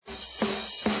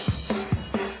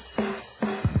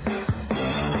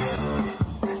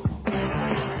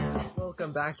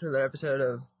back to another episode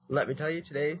of Let Me Tell You.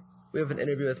 Today, we have an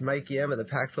interview with Mike Yam of the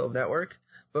Pac-12 Network.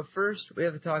 But first, we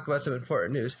have to talk about some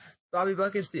important news. Bobby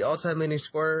Buckets, the all-time leading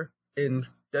scorer in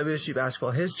WSU basketball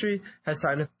history, has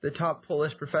signed with the top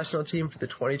Polish professional team for the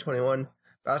 2021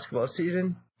 basketball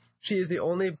season. She is the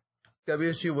only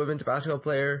WSU women's basketball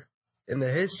player in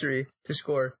the history to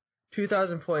score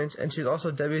 2,000 points, and she's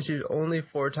also WSU's only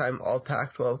four-time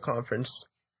All-Pac-12 conference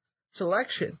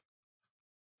selection.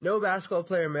 No basketball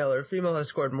player, male or female, has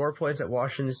scored more points at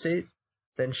Washington State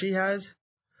than she has.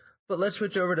 But let's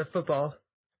switch over to football.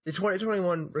 The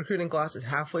 2021 recruiting class is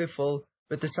halfway full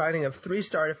with the signing of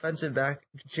three-star defensive back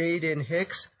Jaden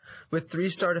Hicks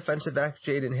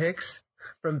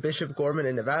from Bishop Gorman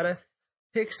in Nevada.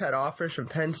 Hicks had offers from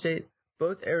Penn State,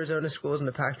 both Arizona schools in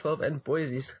the Pac-12, and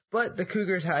Boise's. But the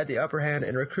Cougars had the upper hand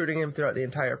in recruiting him throughout the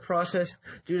entire process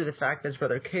due to the fact that his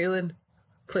brother Kalen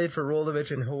played for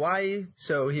Rolovich in Hawaii,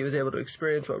 so he was able to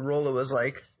experience what Rolo was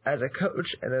like as a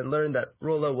coach and then learn that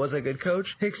Rolo was a good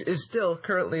coach. Hicks is still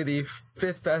currently the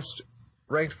fifth best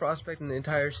ranked prospect in the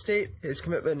entire state. His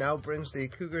commitment now brings the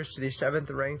Cougars to the 7th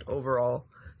ranked overall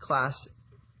class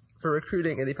for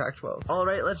recruiting in the Pac-12. All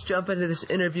right, let's jump into this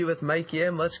interview with Mike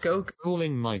Yam. Let's go.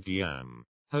 Calling Mike Yam,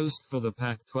 host for the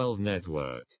Pac-12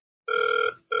 Network.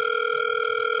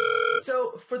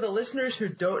 So, for the listeners who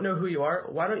don't know who you are,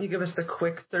 why don't you give us the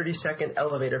quick 30-second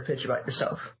elevator pitch about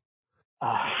yourself?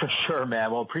 For sure,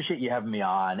 man. Well, appreciate you having me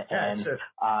on. Yeah, and, sure.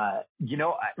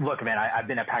 Look, man, I've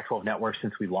been at Pac-12 Network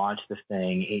since we launched this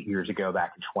thing 8 years ago,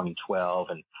 back in 2012.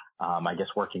 And, I guess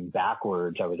working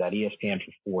backwards, I was at ESPN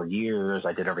for 4 years.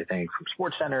 I did everything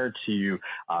from SportsCenter to,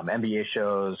 NBA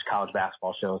shows, college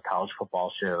basketball shows, college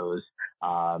football shows.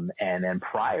 And then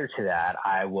prior to that,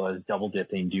 I was double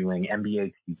dipping doing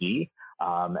NBA TV.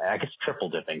 I guess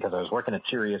triple dipping because I was working at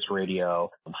Sirius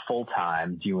Radio full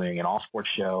time doing an all sports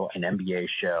show, an NBA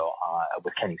show,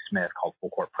 with Kenny Smith called Full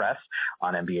Court Press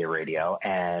on NBA radio,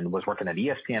 and was working at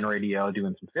ESPN Radio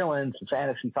doing some fill-ins, some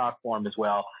fantasy talk for him as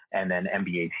well, and then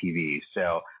NBA TV.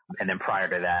 So, and then prior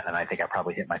to that, and I think I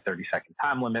probably hit my 30-second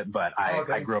time limit, but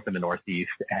I grew up in the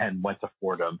Northeast and went to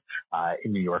Fordham,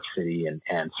 in New York City.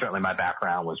 And certainly my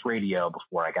background was radio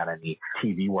before I got any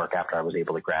TV work after I was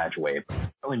able to graduate.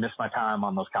 Really missed my time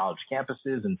on those college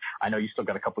campuses. And I know you still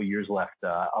got a couple years left,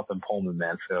 up in Pullman,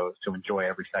 man. So enjoy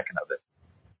every second of it.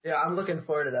 Yeah, I'm looking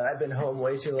forward to that. I've been home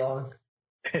way too long.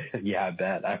 Yeah, I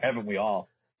bet. Haven't we all?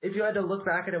 If you had to look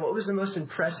back at it, what was the most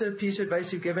impressive piece of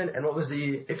advice you've given? And what was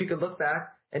if you could look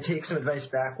back and take some advice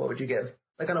back, what would you give?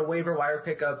 Like on a waiver wire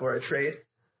pickup or a trade?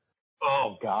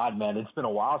 Oh God, man, it's been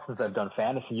a while since I've done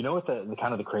fantasy. You know what the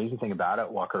kind of the crazy thing about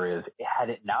it, Walker, is had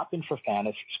it not been for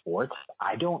fantasy sports,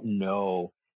 I don't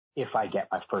know if I get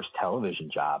my first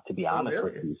television job, to be honest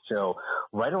with you. So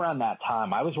right around that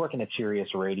time, I was working at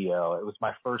Sirius Radio. It was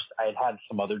my first, I had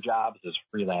some other jobs as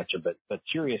a freelancer, but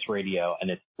Sirius Radio, and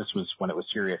this was when it was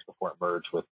Sirius before it merged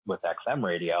with XM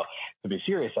Radio to be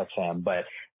Sirius XM. But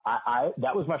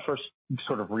that was my first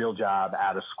sort of real job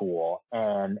out of school,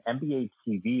 and NBA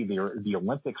TV, the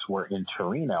Olympics were in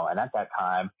Torino. And at that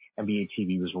time, NBA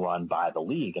TV was run by the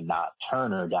league and not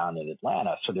Turner down in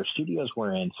Atlanta. So their studios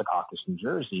were in Secaucus, New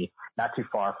Jersey, not too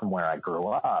far from where I grew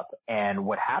up. And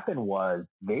what happened was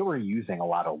they were using a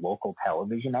lot of local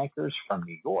television anchors from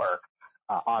New York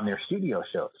on their studio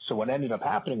shows. So what ended up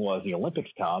happening was the Olympics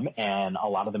come, and a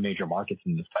lot of the major markets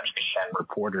in this country send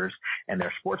reporters and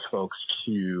their sports folks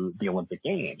to the Olympic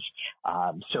Games.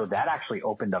 So that actually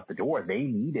opened up the door. They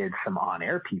needed some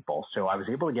on-air people. So I was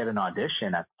able to get an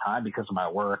audition at the time because of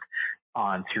my work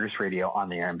on Sirius Radio on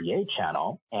their NBA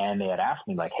channel. And they had asked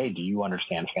me, like, hey, do you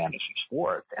understand fantasy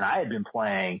sports? And I had been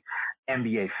playing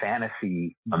NBA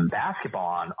fantasy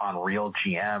basketball on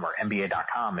RealGM or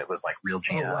NBA.com. It was like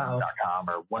RealGM.com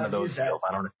or one of those deals.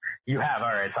 I don't know. You have,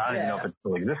 all right. So I don't even know if it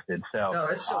still existed. So, no,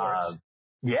 it still works.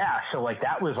 Yeah. So like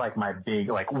that was like my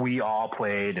big, like we all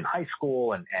played in high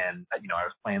school and, you know, I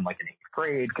was playing like in 8th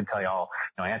grade, can tell y'all,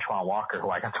 you know, Antoine Walker,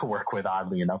 who I got to work with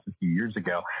oddly enough a few years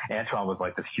ago. Antoine was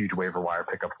like this huge waiver wire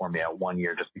pickup for me at 1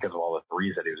 year just because of all the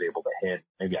threes that he was able to hit.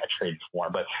 Maybe I traded for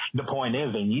him, but the point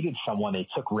is they needed someone. They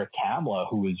took Rick Kamla,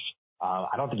 who was,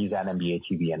 I don't think he's at NBA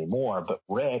TV anymore, but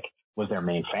Rick was their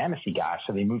main fantasy guy.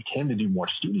 So they moved him to do more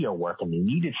studio work and they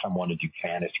needed someone to do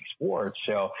fantasy sports.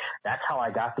 So that's how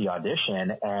I got the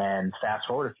audition, and fast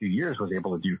forward a few years was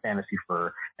able to do fantasy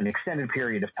for an extended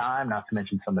period of time, not to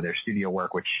mention some of their studio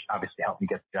work, which obviously helped me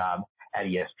get the job at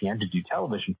ESPN to do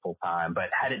television full time. But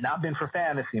had it not been for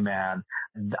fantasy, man,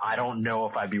 I don't know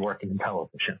if I'd be working in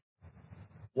television.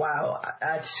 Wow.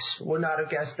 Would not have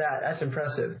guessed that. That's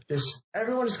impressive.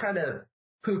 Everyone just kind of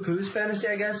poo-poos fantasy,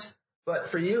 I guess. But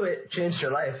for you, it changed your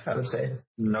life, I would say.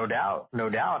 No doubt.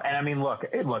 And I mean, look,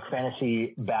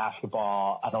 fantasy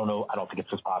basketball, I don't think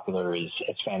it's as popular as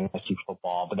fantasy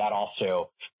football, but that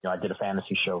also, I did a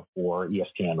fantasy show for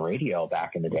ESPN radio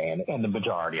back in the day, and the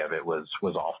majority of it was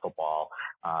all football.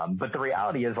 But the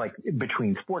reality is, like,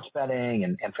 between sports betting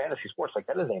and fantasy sports, like,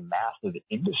 that is a massive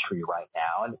industry right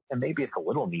now. And maybe it's a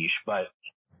little niche, but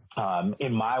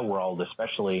in my world,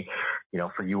 especially,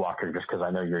 for you, Walker, just because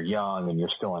I know you're young and you're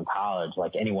still in college,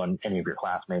 like any of your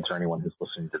classmates or anyone who's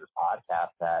listening to this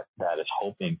podcast that is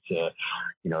hoping to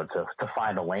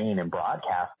find a lane in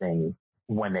broadcasting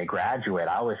when they graduate,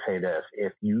 I always say this: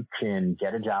 if you can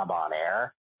get a job on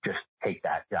air, just take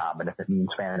that job. And if it means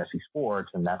fantasy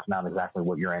sports and that's not exactly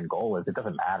what your end goal is, it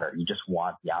doesn't matter. You just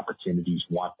want the opportunities,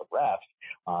 want the reps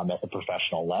at the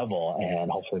professional level,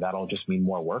 and hopefully that'll just mean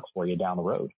more work for you down the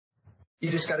road. You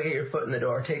just got to get your foot in the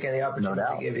door, take any opportunity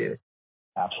they give you.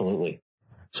 Absolutely.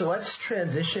 So let's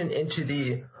transition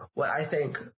into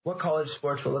what college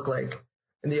sports will look like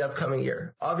in the upcoming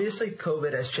year. Obviously,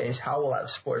 COVID has changed how we'll have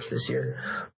sports this year,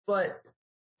 but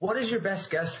what is your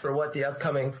best guess for what the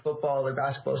upcoming football or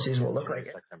basketball season will look like?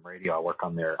 XM Radio, I work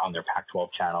on their Pac-12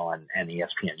 channel and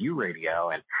ESPNU radio,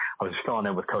 and I was filling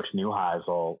in with Coach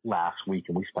Neuheisel last week,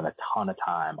 and we spent a ton of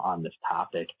time on this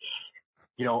topic.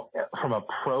 From a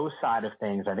pro side of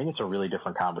things, I think it's a really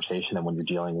different conversation than when you're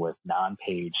dealing with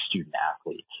non-paid student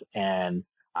athletes. And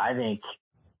I think,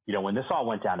 when this all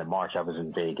went down in March, I was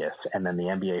in Vegas, and then the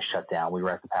NBA shut down. We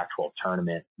were at the Pac-12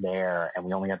 tournament there, and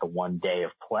we only had the one day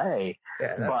of play.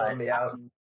 Yeah, that bummed me out.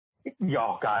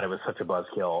 Oh God, it was such a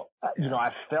buzzkill.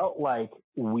 I felt like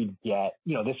we'd get,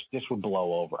 this would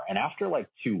blow over. And after like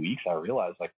 2 weeks, I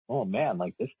realized, like, oh man,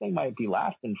 like this thing might be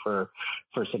lasting for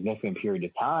a significant period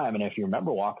of time. And if you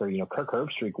remember, Walker, Kirk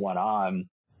Herbstreit went on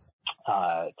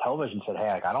television, said, hey,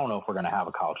 like, I don't know if we're going to have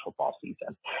a college football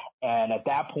season. And at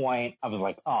that point, I was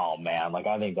like, oh man, like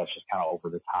I think that's just kind of over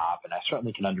the top. And I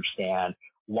certainly can understand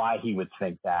why he would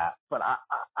think that, but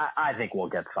I think we'll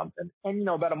get something. And,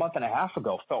 about a month and a half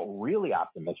ago, felt really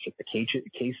optimistic. The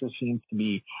cases seemed to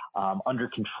be under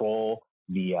control.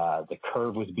 The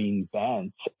curve was being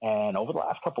bent. And over the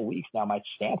last couple of weeks now, my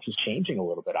stance is changing a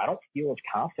little bit. I don't feel as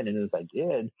confident as I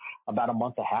did about a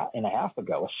month and a half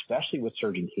ago, especially with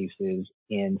surging cases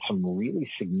in some really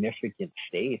significant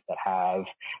states that have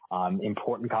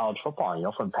important college football.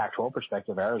 From a Pac-12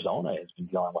 perspective, Arizona has been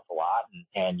dealing with a lot.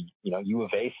 And U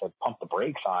of A said pump the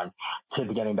brakes on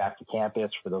kids getting back to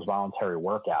campus for those voluntary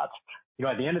workouts.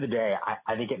 At the end of the day,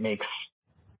 I think it makes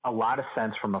a lot of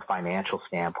sense from a financial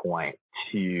standpoint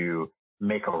to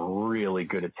make a really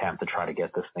good attempt to try to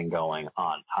get this thing going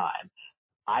on time.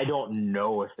 I don't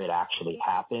know if it actually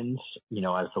happens.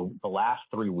 As the last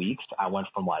 3 weeks, I went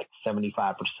from like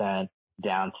 75%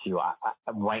 down to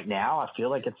right now, I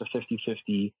feel like it's a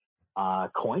 50-50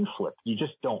 coin flip. You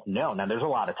just don't know. Now, there's a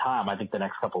lot of time. I think the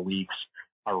next couple of weeks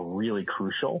are really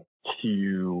crucial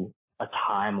to a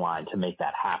timeline to make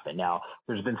that happen. Now,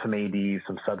 there's been some ADs,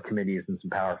 some subcommittees, and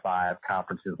some Power 5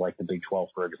 conferences like the Big 12,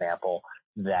 for example,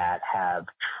 that have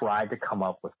tried to come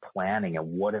up with planning and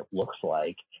what it looks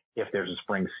like if there's a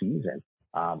spring season.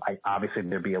 Obviously,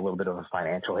 there'd be a little bit of a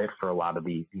financial hit for a lot of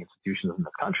the institutions in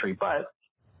this country, but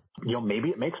maybe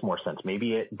it makes more sense.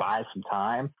 Maybe it buys some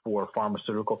time for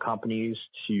pharmaceutical companies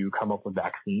to come up with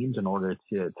vaccines in order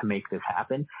to make this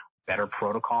happen. Better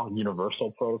protocol,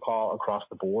 universal protocol across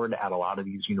the board at a lot of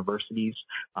these universities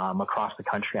across the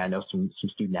country. I know some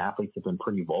student athletes have been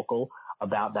pretty vocal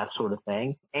about that sort of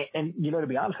thing. And to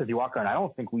be honest with you, Walker, and I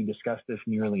don't think we discussed this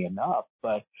nearly enough,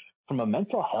 but from a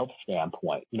mental health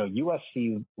standpoint,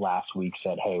 USC last week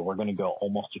said, hey, we're going to go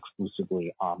almost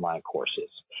exclusively online courses.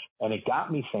 And it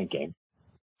got me thinking,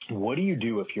 what do you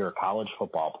do if you're a college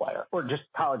football player or just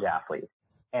college athlete?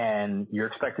 And you're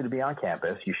expected to be on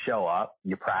campus. You show up,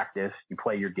 you practice, you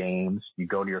play your games, you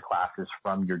go to your classes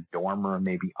from your dorm room,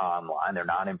 maybe online. They're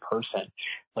not in person.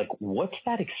 Like, what's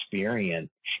that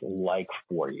experience like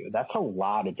for you? That's a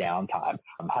lot of downtime.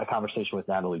 I had a conversation with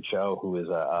Natalie Cho, who is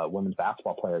a women's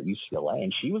basketball player at UCLA,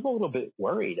 and she was a little bit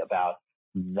worried about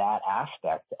that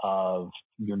aspect of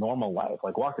your normal life.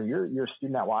 Like, Walker, you're a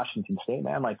student at Washington State,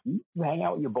 man. Like, you hang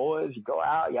out with your boys, you go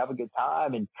out, you have a good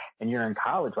time, and you're in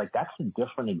college. Like, that's a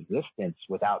different existence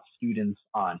without students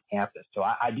on campus. So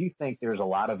I do think there's a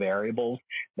lot of variables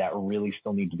that really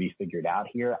still need to be figured out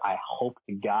here. I hope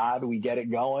to God we get it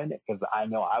going, because I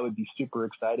know I would be super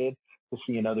excited to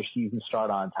see another season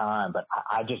start on time, but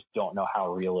I just don't know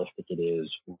how realistic it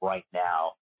is right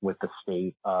now with the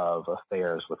state of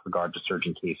affairs with regard to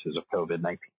surging cases of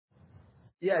COVID-19.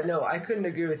 Yeah, no, I couldn't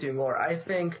agree with you more. I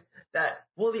think that,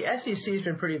 the SEC has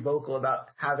been pretty vocal about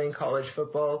having college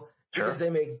football because they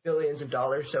make billions of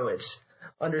dollars, so it's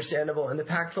understandable. And the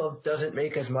Pac-12 doesn't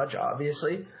make as much,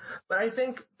 obviously. But I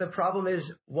think the problem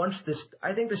is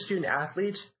I think the student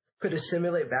athletes could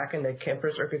assimilate back into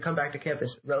campus or could come back to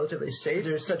campus relatively safe.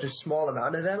 There's such a small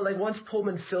amount of them. Like once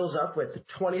Pullman fills up with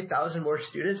 20,000 more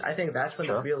students, I think that's when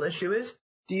the real issue is.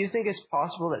 Do you think it's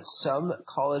possible that some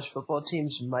college football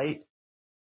teams might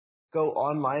go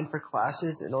online for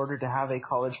classes in order to have a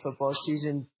college football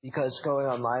season because going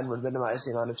online would minimize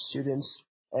the amount of students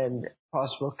and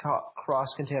possible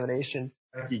cross-contamination?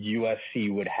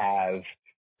 USC would have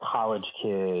college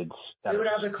kids. They would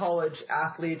have the college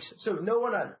athletes. So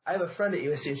I have a friend at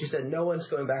USC and she said no one's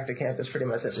going back to campus pretty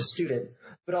much as a student,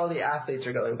 but all the athletes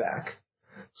are going back.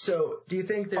 So do you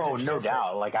think there's no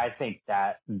doubt. Like I think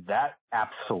that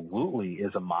absolutely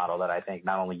is a model that I think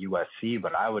not only USC,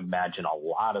 but I would imagine a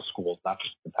lot of schools, not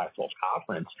just the Pac-12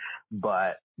 conference,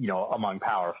 but, among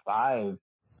Power 5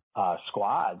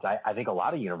 squads, I think a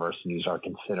lot of universities are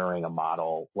considering a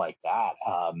model like that.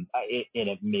 And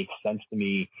it makes sense to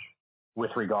me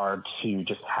with regard to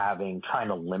just trying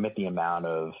to limit the amount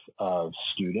of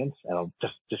students and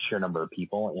just sheer number of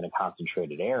people in a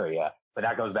concentrated area. But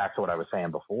that goes back to what I was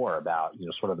saying before about,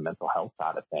 sort of the mental health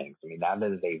side of things. I mean, that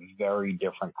is a very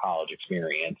different college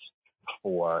experience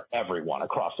for everyone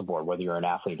across the board, whether you're an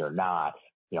athlete or not.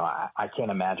 I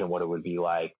can't imagine what it would be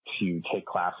like to take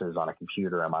classes on a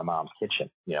computer in my mom's kitchen,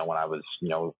 when I was,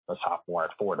 a sophomore at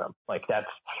Fordham. Like it's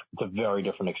a very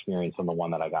different experience than the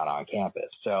one that I got on campus.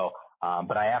 So,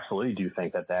 but I absolutely do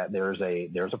think that there's a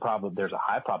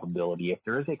high probability if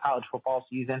there is a college football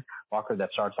season, Walker,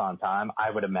 that starts on time.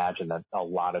 I would imagine that a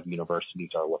lot of universities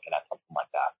are looking at something like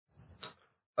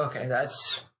that. Okay,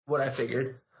 that's what I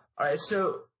figured. All right,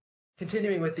 so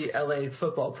continuing with the LA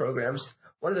football programs,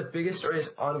 one of the biggest stories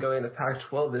ongoing in the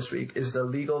Pac-12 this week is the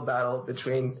legal battle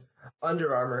between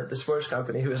Under Armour, the sports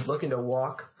company, who is looking to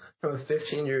walk from a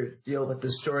 15-year deal with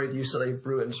the storied UCLA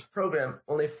Bruins program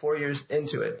only 4 years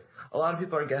into it. A lot of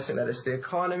people are guessing that it's the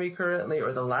economy currently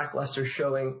or the lackluster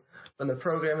showing from the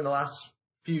program in the last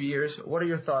few years. What are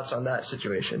your thoughts on that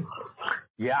situation?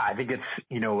 Yeah, I think it's,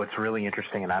 it's really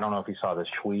interesting, and I don't know if you saw this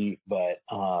tweet, but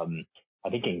I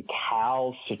think in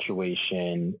Cal's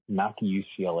situation, not the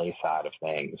UCLA side of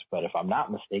things, but if I'm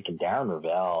not mistaken, Darren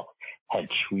Rovell had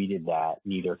tweeted that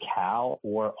neither Cal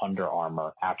or Under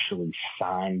Armour actually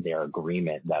signed their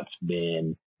agreement that's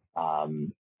been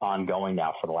ongoing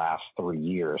now for the last 3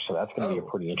 years. So that's going to be a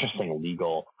pretty interesting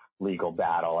legal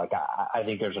battle. Like I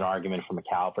think there's an argument from a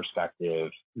Cal perspective.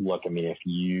 Look, I mean, if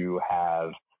you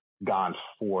have gone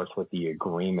forth with the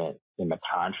agreement in the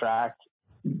contract,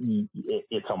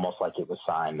 it's almost like it was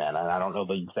signed then. And I don't know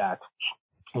the exact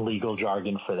legal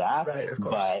jargon for that, right,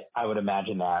 but I would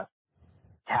imagine that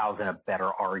Cal's in a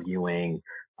better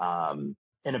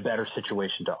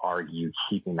situation to argue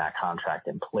keeping that contract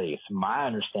in place. My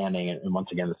understanding, and once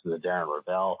again, this is a Darren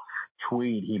Rovell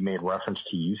tweet, he made reference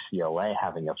to UCLA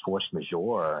having a force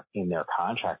majeure in their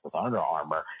contract with Under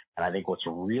Armour. And I think what's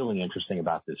really interesting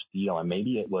about this deal, and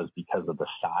maybe it was because of the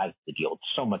size of the deal,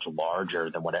 it's so much larger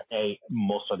than what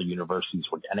most other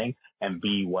universities were getting, and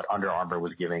B, what Under Armour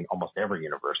was giving almost every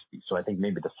university. So I think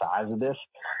maybe the size of this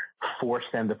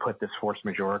forced them to put this force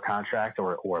majeure contract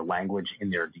or language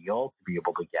in their deal to be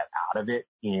able to get out of it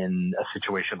in a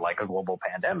situation like a global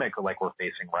pandemic or like we're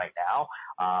facing right now.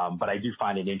 But I do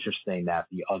find it interesting that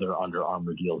the other Under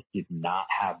Armour deals did not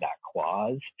have that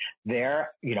clause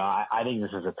there. I think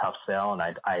this is a tough sell,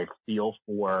 and I feel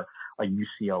for a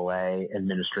UCLA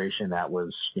administration that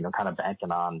was, kind of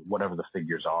banking on whatever the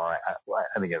figures are.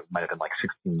 I think it might have been like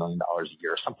 $16 million a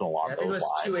year or something along those lines.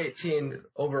 I think it was $218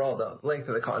 overall, the length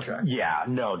of the contract. Yeah,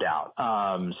 no doubt.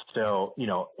 So,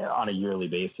 on a yearly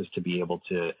basis to be able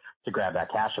to grab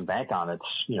that cash and bank on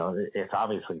it's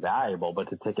obviously valuable, but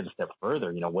to take it a step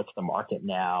further, what's the market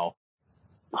now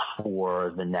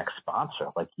for the next sponsor?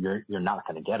 Like you're not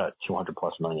going to get a $200+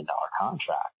 million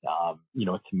contract.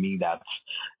 To me,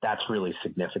 that's really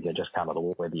significant, just kind of the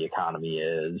way the economy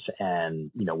is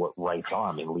and, what rights are.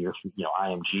 I mean,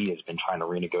 IMG has been trying to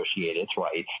renegotiate its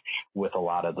rights with a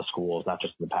lot of the schools, not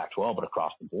just in the Pac-12, but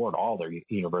across the board, all their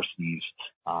universities,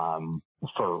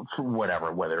 for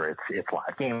whatever, whether it's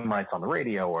live game rights on the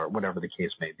radio or whatever the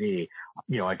case may be.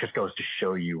 It just goes to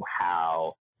show you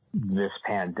how this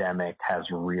pandemic has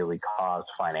really caused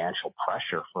financial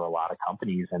pressure for a lot of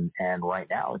companies. And right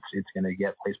now it's going to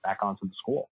get placed back onto the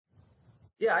school.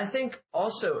 Yeah, I think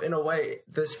also in a way,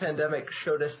 this pandemic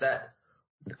showed us that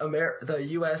the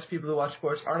U.S. people who watch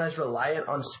sports aren't as reliant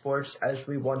on sports as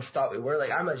we once thought we were.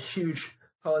 Like I'm a huge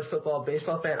college football,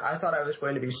 baseball fan. I thought I was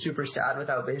going to be super sad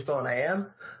without baseball, and I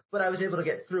am, but I was able to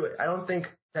get through it. I don't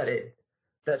think that it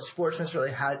that sports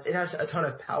necessarily has. It has a ton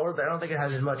of power, but I don't think it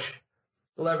has as much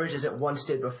leverage as it once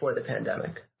did before the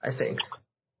pandemic, I think.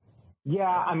 Yeah,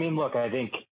 I mean, look, I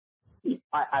think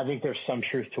there's some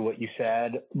truth to what you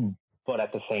said, but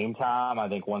at the same time, I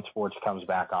think once sports comes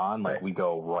back on, like, we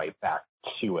go right back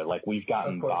to it. Like, we've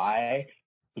gotten by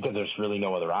because there's really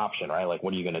no other option, right? Like,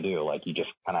 what are you going to do? Like, you just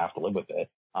kind of have to live with it.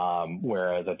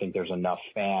 Whereas I think there's enough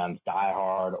fans,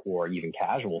 diehard or even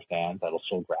casual fans, that'll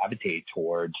still gravitate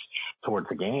towards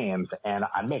the games. And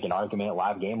I'd make an argument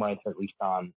live game rights, at least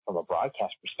from a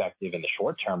broadcast perspective in the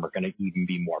short term, are going to even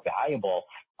be more valuable,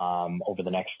 over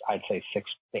the next, I'd say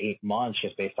 6 to 8 months,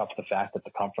 just based off the fact that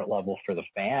the comfort level for the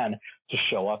fan to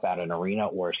show up at an arena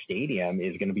or a stadium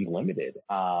is going to be limited.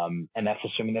 And that's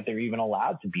assuming that they're even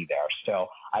allowed to be there. So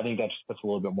I think that just puts a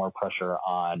little bit more pressure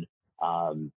on,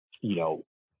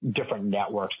 different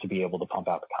networks to be able to pump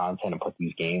out the content and put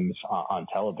these games on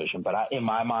television. But in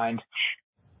my mind,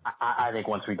 I think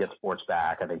once we get sports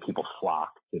back, I think people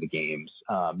flock to the games,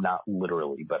 not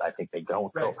literally, but I think they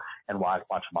go and watch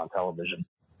them on television.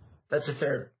 That's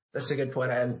a good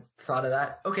point. I hadn't thought of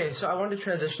that. Okay, so I wanted to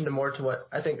transition to more to what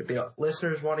I think the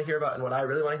listeners want to hear about and what I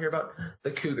really want to hear about, the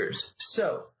Cougars.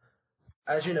 So,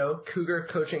 as you know, Cougar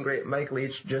coaching great Mike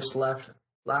Leach just left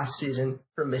last season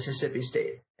from Mississippi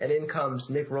State, and in comes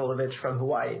Nick Rolovich from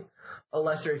Hawaii, a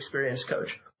lesser experienced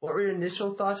coach. What were your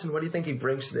initial thoughts, and what do you think he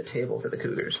brings to the table for the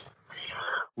Cougars?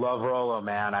 Love Rolo,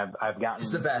 man. I've gotten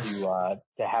to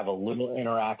have a little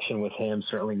interaction with him.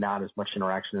 Certainly not as much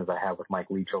interaction as I have with Mike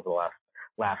Leach over the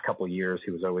last couple of years.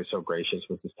 He was always so gracious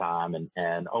with his time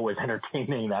and always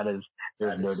entertaining.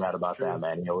 There's no doubt about that,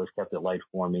 man. He always kept it light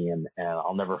for me, and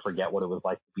I'll never forget what it was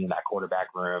like to be in that quarterback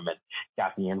room, and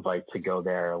got the invite to go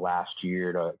there last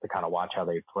year to kind of watch how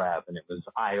they prep, and it was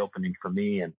eye-opening for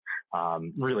me, and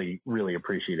really, really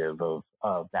appreciative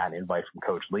of that invite from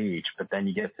Coach Leach. But then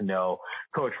you get to know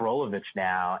Coach Rolovich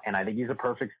now, and I think he's a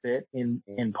perfect fit in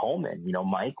Pullman. You know,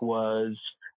 Mike was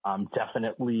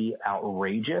definitely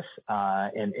outrageous,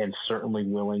 and certainly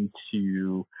willing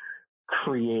to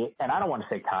create, and I don't want to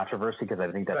say controversy because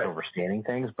I think that's overstating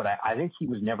things, but I think he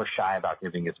was never shy about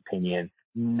giving his opinion,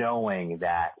 knowing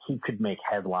that he could make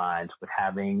headlines with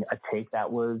having a take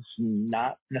that was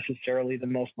not necessarily the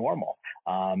most normal.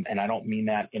 And I don't mean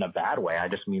that in a bad way. I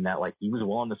just mean that, like, he was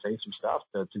willing to say some stuff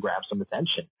to grab some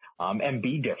attention, and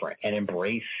be different and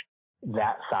embrace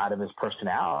that side of his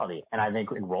personality. And I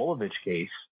think in Rolovich's case,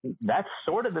 that's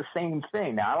sort of the same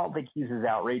thing. Now, I don't think he's as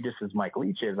outrageous as Mike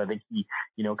Leach is. I think he,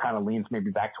 kind of leans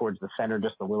maybe back towards the center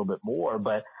just a little bit more,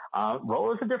 but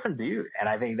Rolo's a different dude. And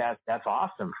I think that's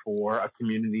awesome for a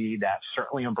community that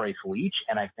certainly embraced Leach,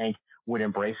 and I think would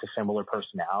embrace a similar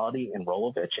personality in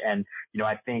Rolovich. And,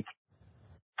 I think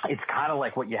it's kind of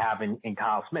like what you have in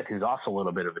Kyle Smith, who's also a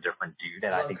little bit of a different dude.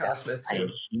 And I think that's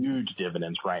paying huge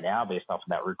dividends right now based off of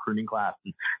that recruiting class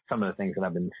and some of the things that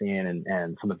I've been seeing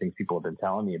and some of the things people have been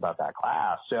telling me about that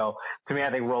class. So to me,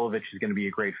 I think Rolovich is going to be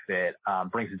a great fit,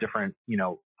 brings a different,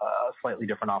 slightly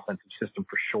different offensive system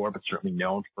for sure, but certainly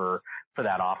known for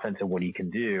that offense and what he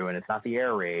can do. And it's not the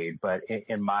air raid, but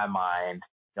in my mind,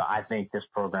 I think this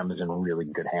program is in really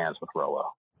good hands with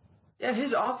Rolo. Yeah,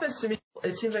 his offense to me,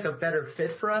 it seems like a better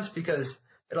fit for us because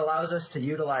it allows us to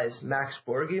utilize Max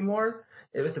Borghi more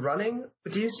with running.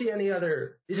 But do you see any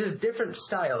other, this is a different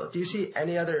style. Do you see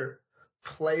any other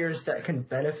players that can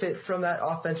benefit from that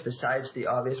offense besides the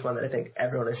obvious one that I think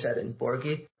everyone has said in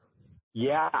Borghi?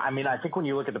 Yeah, I mean, I think when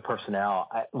you look at the personnel,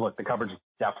 look, the coverage is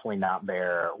definitely not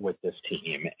there with this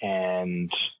team.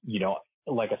 And,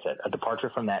 like I said, a departure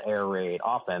from that air raid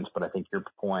offense, but I think your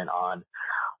point on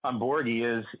Borghi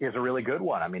is a really good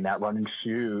one. I mean, that run and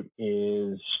shoot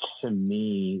is, to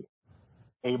me,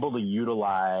 able to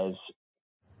utilize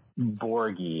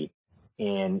Borghi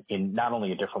in not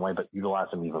only a different way, but utilize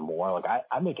him even more. Like,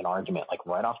 I make an argument, like,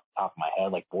 right off the top of my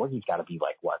head, like, Borghi's got to be,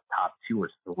 like, top 2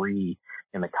 or 3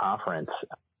 in the conference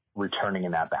returning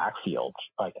in that backfield.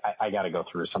 Like, I got to go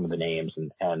through some of the names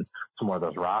and some more of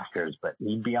those rosters, but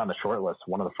he'd be on the short list.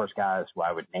 One of the first guys who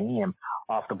I would name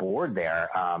off the board there,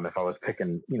 if I was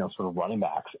picking, sort of running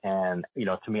backs. And,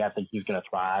 to me, I think he's going to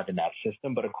thrive in that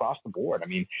system, but across the board. I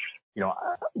mean,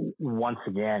 once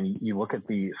again, you look at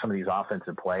some of these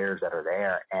offensive players that are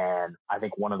there, and I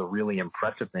think one of the really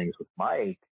impressive things with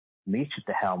Mike Leach at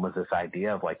the helm was this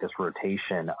idea of, like, this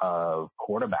rotation of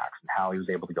quarterbacks and how he was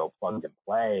able to go plug and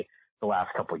play the last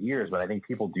couple of years. But I think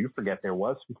people do forget there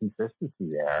was some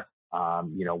consistency there.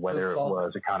 Whether it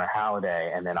was a Connor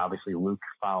Halliday and then obviously Luke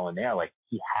following there, like,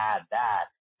 he had that.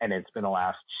 And it's been the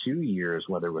last 2 years,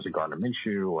 whether it was a Gardner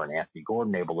Minshew or an Anthony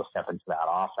Gordon able to step into that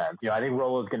offense. I think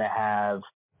Rolo's going to have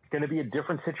going to be a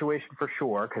different situation for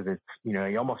sure, because it's,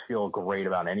 you almost feel great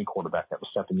about any quarterback that was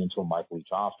stepping into a Mike Leach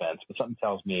offense, but something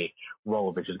tells me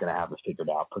Rolovich is going to have this figured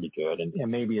out pretty good.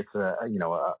 And maybe it's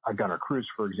a Gunnar Cruz,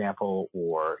 for example,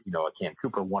 or, a Cam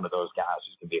Cooper, one of those guys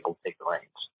who's going to be able to take the reins.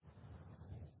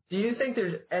 Do you think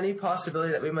there's any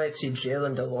possibility that we might see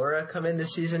Jalen DeLora come in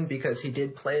this season because he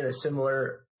did play in a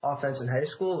similar offense in high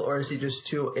school, or is he just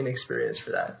too inexperienced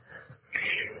for that?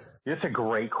 It's a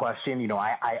great question.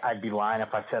 I'd be lying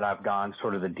if I said I've gone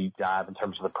sort of the deep dive in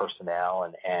terms of the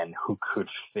personnel and who could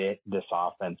fit this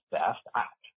offense best.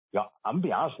 I'm going to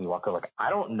be honest with you, Walker. I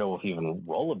don't know if even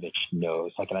Rolovich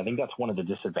knows. And I think that's one of the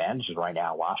disadvantages right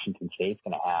now Washington State's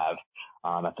going to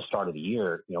have at the start of the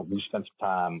year. We spent some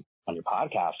time on your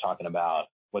podcast talking about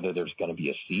whether there's going to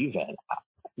be a season.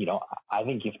 I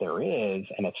think if there is,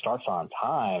 and it starts on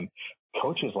time,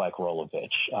 coaches like Rolovich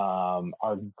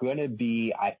are going to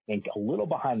be, I think, a little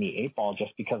behind the eight ball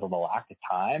just because of the lack of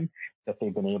time that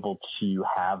they've been able to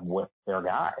have with their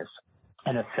guys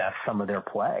and assess some of their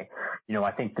play.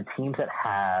 I think the teams that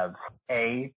have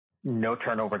A, no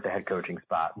turnover at the head coaching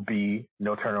spot, B,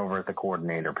 no turnover at the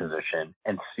coordinator position,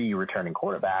 and C, returning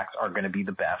quarterbacks are going to be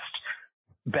the best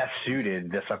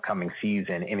suited this upcoming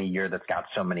season in a year that's got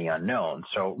so many unknowns.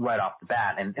 So right off the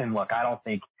bat, and look, I don't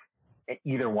think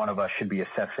either one of us should be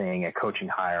assessing a coaching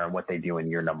hire and what they do in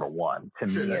year number one. To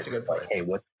me, it's like, hey,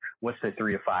 what's the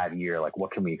 3 to 5 year?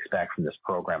 What can we expect from this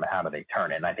program and how do they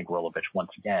turn it? And I think Rolovich,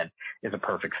 once again, is a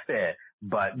perfect fit.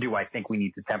 But do I think we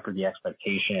need to temper the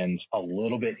expectations a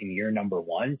little bit in year number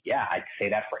one? Yeah, I'd say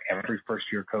that for every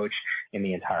first-year coach in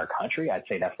the entire country. I'd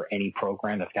say that for any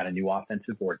program that's got a new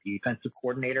offensive or defensive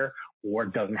coordinator or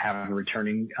doesn't have a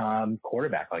returning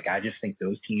quarterback. I just think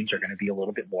those teams are going to be a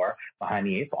little bit more behind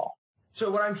the eight ball. So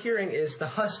what I'm hearing is the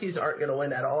Huskies aren't going to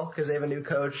win at all because they have a new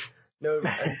coach, no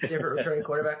different returning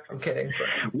quarterback. I'm kidding.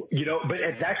 But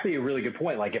it's actually a really good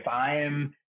point. If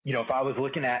I was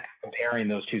looking at comparing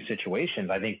those two situations,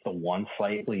 I think the one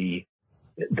slightly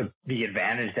the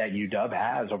advantage that UW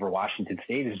has over Washington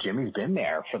State is Jimmy's been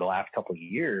there for the last couple of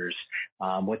years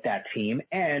with that team.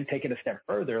 And take it a step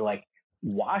further,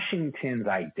 Washington's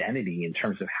identity in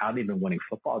terms of how they've been winning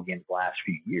football games the last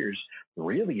few years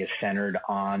really is centered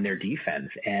on their defense.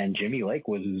 And Jimmy Lake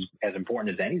was as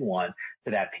important as anyone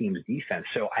to that team's defense.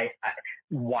 So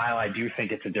while I do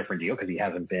think it's a different deal because he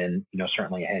hasn't been,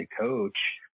 certainly a head coach,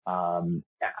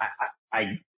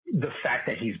 the fact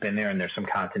that he's been there and there's some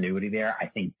continuity there, I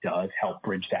think does help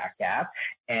bridge that gap.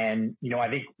 And, I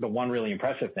think the one really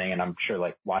impressive thing, and I'm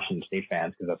sure Washington State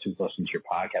fans, because that's who's listening to your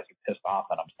podcast, are pissed off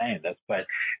that I'm saying this, but,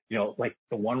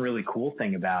 the one really cool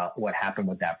thing about what happened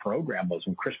with that program was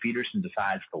when Chris Peterson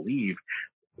decides to leave,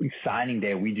 signing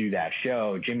day, we do that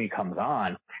show, Jimmy comes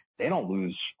on, they don't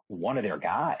lose one of their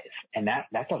guys. And that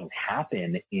doesn't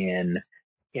happen in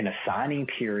a signing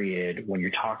period when you're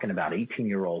talking about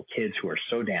 18-year-old kids who are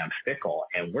so damn fickle,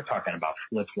 and we're talking about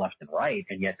flips left and right,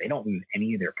 and yet they don't lose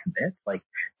any of their commits.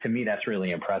 To me, that's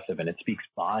really impressive, and it speaks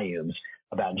volumes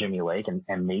about Jimmy Lake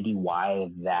and maybe why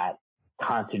that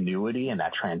continuity and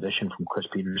that transition from Chris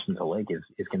Peterson to Lake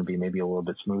is going to be maybe a little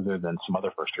bit smoother than some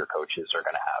other first-year coaches are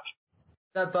going to have.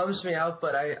 That bums me out,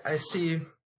 but I see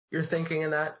your thinking in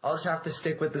that. I'll just have to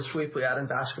stick with the sweep we had in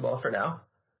basketball for now.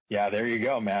 Yeah, there you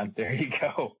go, man. There you go.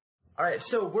 All right,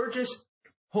 so we're just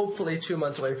hopefully 2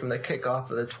 months away from the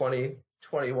kickoff of the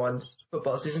 2021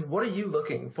 football season. What are you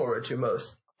looking forward to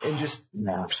most in just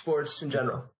sports in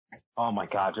general? Oh, my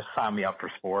God, just sign me up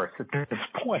for sports. At this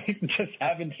point, just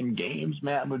having some games,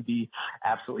 man, would be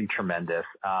absolutely tremendous.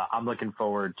 I'm looking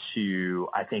forward to,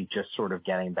 I think, just sort of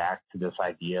getting back to this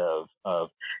idea of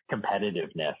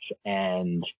competitiveness.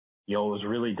 And, it was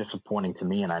really disappointing to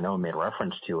me, and I know I made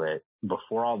reference to it.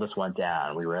 Before all this went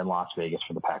down, we were in Las Vegas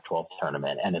for the Pac-12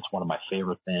 tournament, and it's one of my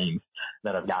favorite things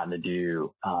that I've gotten to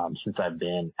do since I've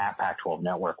been at Pac-12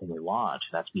 Network when we launched,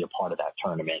 and that's be a part of that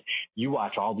tournament. You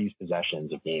watch all these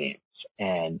possessions of games,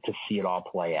 and to see it all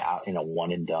play out in a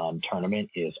one-and-done tournament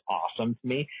is awesome to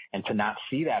me, and to not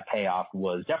see that payoff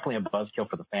was definitely a buzzkill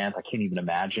for the fans. I can't even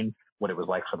imagine what it was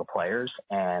like for the players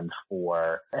and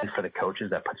for the coaches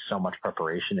that put so much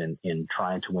preparation in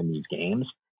trying to win these games.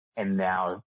 And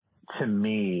now, to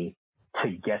me, to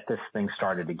get this thing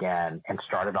started again and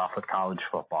start it off with college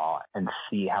football and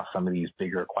see how some of these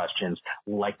bigger questions,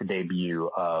 like the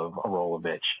debut of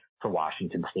Rolovich for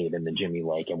Washington State and the Jimmy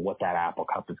Lake and what that Apple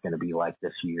Cup is going to be like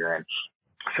this year, and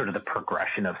sort of the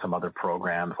progression of some other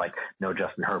programs like no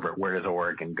Justin Herbert, where does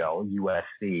Oregon go?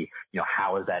 USC,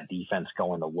 how is that defense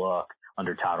going to look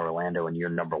under Todd Orlando in year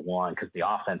number 1, because the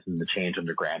offense and the change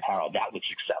under Grant Harrell, that was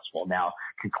successful. Now,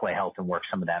 can Clay Helton work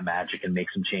some of that magic and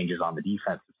make some changes on the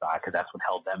defensive side? Because that's what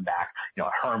held them back.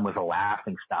 Herm was a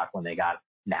laughing stock when they got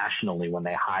nationally when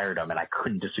they hired him, and I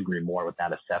couldn't disagree more with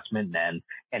that assessment.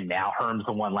 And now Herm's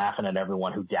the one laughing at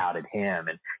everyone who doubted him,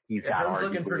 and he's got Herm's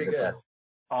looking pretty good.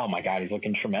 Oh my God, he's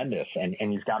looking tremendous, and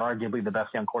he's got arguably the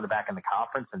best young quarterback in the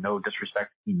conference. And no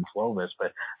disrespect to Keaton Slovis,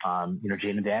 but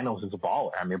Jaden Daniels is a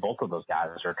baller. I mean, both of those guys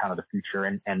are kind of the future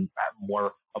and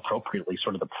more appropriately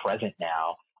sort of the present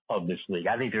now of this league.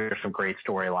 I think there's some great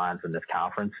storylines in this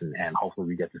conference, and hopefully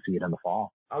we get to see it in the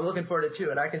fall. I'm looking forward to it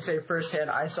too, and I can say firsthand,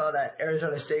 I saw that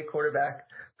Arizona State quarterback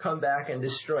come back and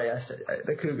destroy us,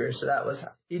 the Cougars. So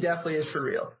he definitely is for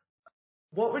real.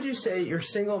 What would you say your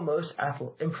single most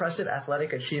impressive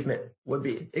athletic achievement would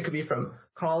be? It could be from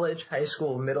college, high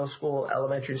school, middle school,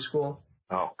 elementary school.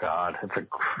 Oh God, I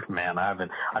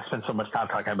spent so much time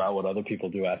talking about what other people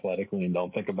do athletically and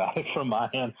don't think about it from my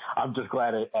end. I'm just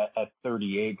glad at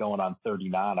 38 going on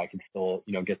 39, I can still,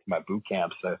 get to my boot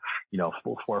camps, 4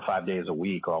 or 5 days a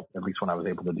week, or at least when I was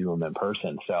able to do them in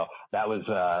person. So that was,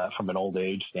 from an old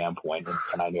age standpoint.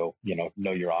 And I know,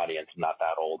 know your audience. I'm not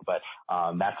that old, but,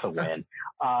 that's a win.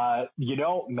 I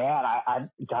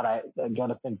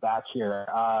gotta think back here.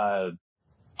 I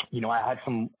had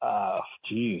some,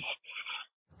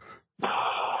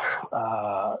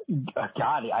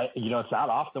 it's not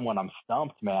often when I'm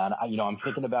stumped, man. I'm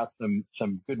thinking about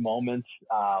some good moments,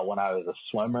 when I was a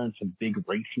swimmer and some big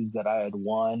races that I had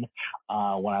won,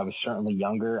 when I was certainly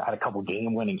younger. I had a couple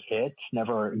game-winning hits,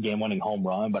 never a game-winning home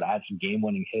run, but I had some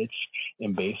game-winning hits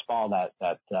in baseball that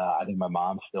I think my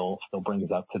mom still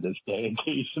brings up to this day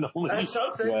occasionally. That's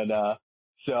something.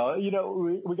 So,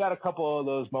 we got a couple of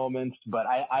those moments, but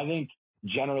I think,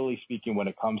 generally speaking, when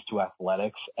it comes to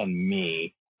athletics and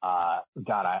me, I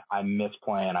miss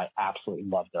playing. I absolutely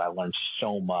loved it. I learned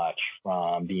so much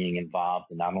from being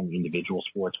involved in not only individual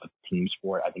sports, but team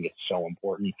sport. I think it's so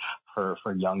important for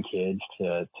young kids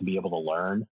to be able to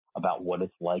learn about what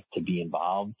it's like to be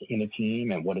involved in a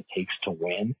team and what it takes to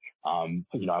win.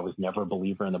 I was never a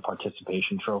believer in the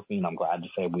participation trophy, and I'm glad to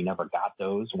say we never got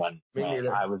those when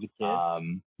I was a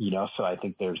kid. So I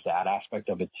think there's that aspect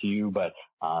of it too. But,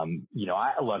 I'm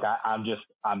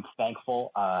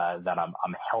thankful, that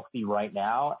I'm healthy right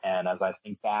now. And as I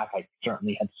think back, I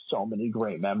certainly had so many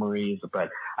great memories, but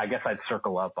I guess I'd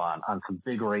circle up on some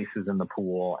big races in the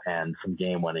pool and some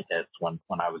game winning hits when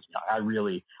I was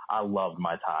young. I loved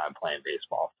my time playing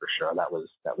baseball for sure. That was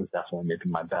definitely maybe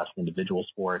my best individual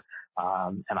sport.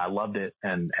 And I loved it.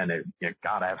 And I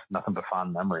have nothing but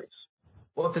fond memories.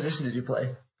 What position did you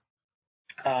play?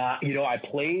 I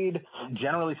played,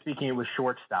 generally speaking, it was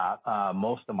shortstop,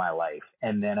 most of my life.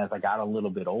 And then as I got a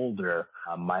little bit older,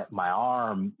 my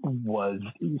arm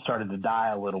started to die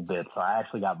a little bit. So I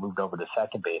actually got moved over to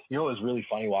second base. It was really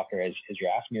funny, Walker, as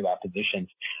you're asking me about positions.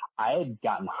 I had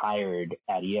gotten hired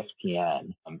at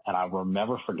ESPN, and I will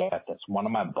never forget this. One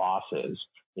of my bosses,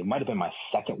 it might have been my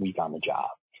second week on the job.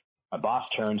 My boss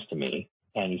turns to me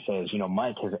and he says,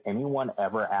 Mike, has anyone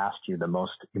ever asked you the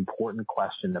most important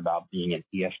question about being an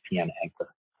ESPN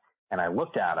anchor? And I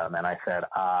looked at him and I said,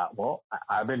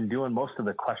 I've been doing most of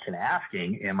the question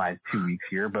asking in my 2 weeks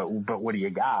here, but what do you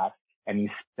got? And he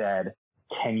said,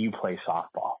 can you play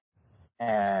softball?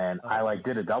 And I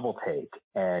did a double take,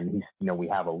 and we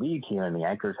have a league here and the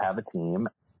anchors have a team,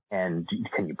 and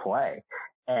can you play?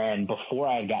 And before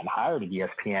I had gotten hired at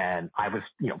ESPN, I was,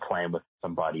 playing with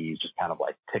some buddies, just kind of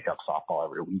pick up softball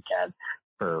every weekend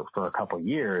for a couple of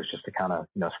years, just to kind of,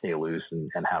 stay loose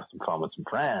and have some fun with some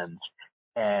friends.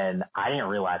 And I didn't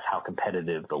realize how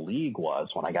competitive the league was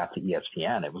when I got to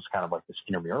ESPN. It was kind of like this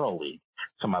intramural league.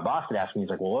 So my boss would ask me, he's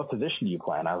like, well, what position do you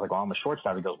play? And I was like, well, I'm a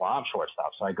shortstop. He goes, well, I'm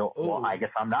shortstop. So I go, well, I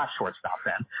guess I'm not shortstop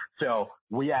then. So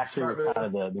we actually were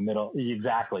kind of the middle.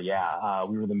 Exactly. Yeah.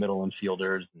 We were the middle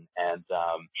infielders. And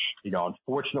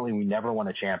unfortunately we never won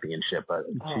a championship, but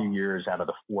 2 years out of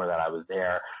the 4 that I was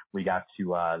there, we got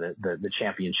to, the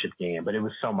championship game, but it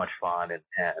was so much fun.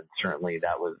 And certainly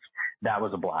that was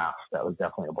a blast. That was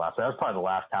definitely a blast. That was probably the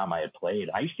last time I had played.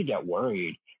 I used to get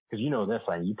worried because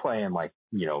you play in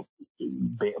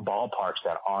ballparks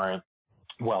that aren't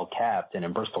well kept. And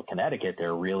in Bristol, Connecticut,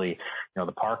 they're really,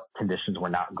 the park conditions were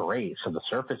not great. So the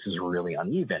surfaces were really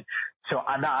uneven. So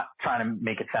I'm not trying to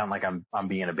make it sound like I'm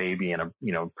being a baby in a,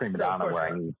 prima donna where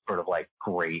I need sort of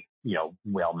great,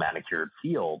 well manicured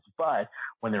fields. But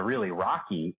when they're really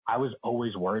rocky, I was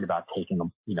always worried about taking a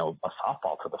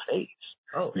softball to the face.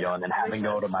 Oh, you know, and then having to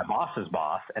go to my boss's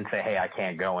boss and say, hey, I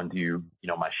can't go and do, you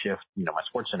know, my shift, you know, my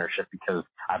sports center shift because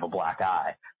I have a black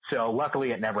eye. So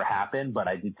luckily it never happened, but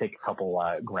I did take a couple,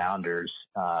 grounders,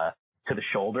 to the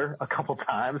shoulder a couple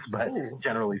times, but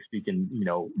generally speaking, you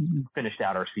know, finished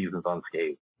out our seasons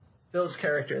unscathed. Builds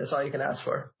character. That's all you can ask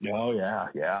for. Oh, yeah,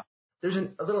 yeah. There's a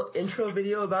little intro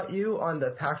video about you on the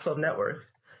Pac-12 network,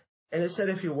 and it said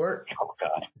if you weren't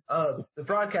the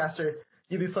broadcaster,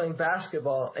 you'd be playing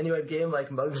basketball, and you had game like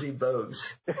Muggsy Bogues.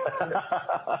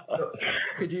 So,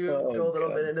 could you go a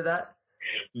little bit into that?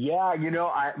 Yeah, you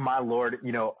know, my Lord,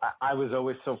 you know, I was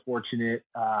always so fortunate,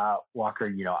 Walker,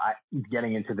 you know,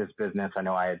 getting into this business. I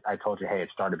know I told you, hey, it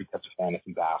started because of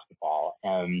fantasy basketball,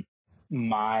 and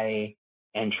my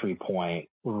entry point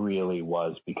really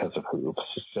was because of hoops.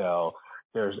 So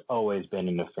there's always been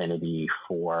an affinity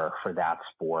for that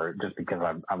sport, just because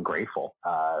I'm grateful,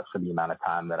 for the amount of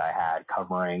time that I had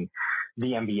covering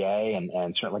the NBA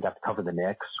and certainly got to cover the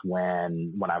Knicks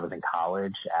when I was in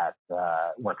college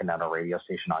working at a radio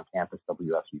station on campus,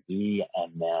 WFUV.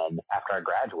 And then after I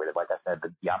graduated, like I said,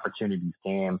 the opportunities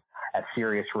came at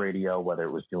Sirius Radio, whether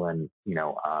it was doing,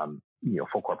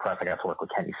 Full Court Press. I got to work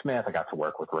with Kenny Smith. I got to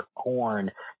work with Rick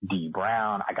Horn, Dee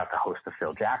Brown. I got to host the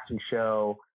Phil Jackson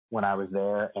show when I was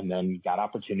there, and then got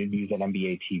opportunities at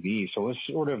NBA TV. So I was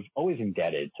sort of always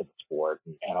indebted to the sport,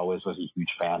 and always was a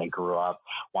huge fan. I grew up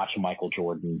watching Michael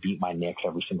Jordan beat my Knicks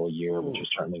every single year, which is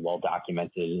certainly well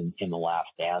documented in the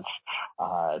Last Dance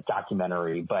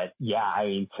documentary. But yeah, I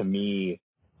mean, to me,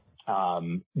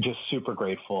 just super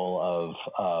grateful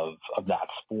of that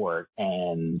sport.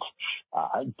 And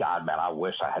God, man, I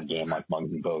wish I had a game like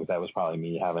Muggsy Bogues. That was probably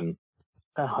me having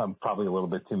probably a little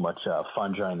bit too much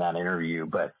fun during that interview.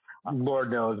 But Lord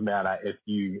knows, man, if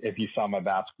you saw my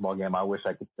basketball game, I wish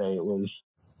I could say it was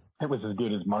as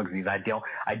good as Muggsy's. I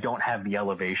don't have the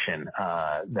elevation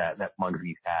that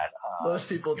Muggsy's had. Most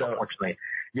people don't. Unfortunately.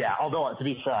 Yeah, although to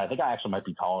be fair, I think I actually might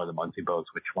be taller than Muggsy Bogues,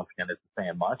 which once again isn't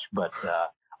saying much. But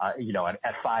at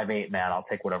 5'8", man, I'll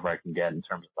take whatever I can get in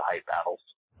terms of the height battles.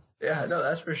 Yeah, no,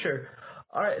 that's for sure.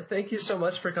 All right, thank you so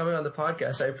much for coming on the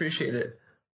podcast. I appreciate it.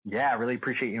 Yeah, I really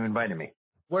appreciate you inviting me.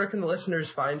 Where can the listeners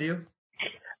find you?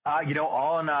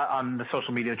 All on the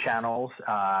social media channels.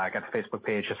 I got the Facebook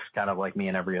page, just kind of like me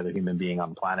and every other human being on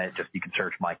the planet. Just you can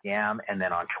search Mike Yam, and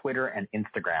then on Twitter and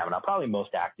Instagram. And I'm probably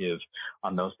most active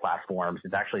on those platforms.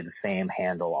 It's actually the same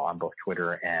handle on both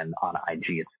Twitter and on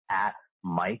IG. It's at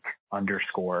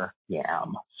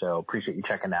Mike_Yam. So appreciate you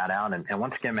checking that out. And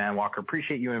once again, man, Walker,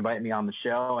 appreciate you inviting me on the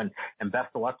show, and best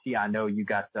of luck to you. I know you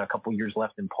got a couple years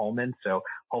left in Pullman, so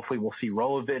hopefully we'll see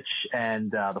Rolovich and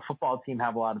the football team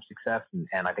have a lot of success.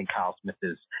 And I think Kyle Smith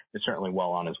is certainly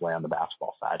well on his way on the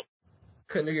basketball side.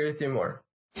 Couldn't agree with you more.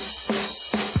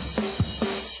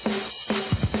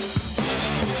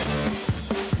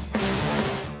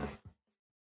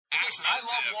 I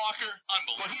love Walker,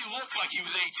 but he looked like he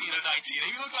was 18 or 19.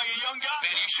 He looked like a young guy.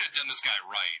 Man, you should have done this guy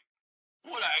right.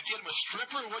 What, I get him a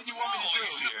stripper? What do you want me to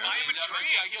do here?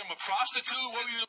 I get him a prostitute? What do you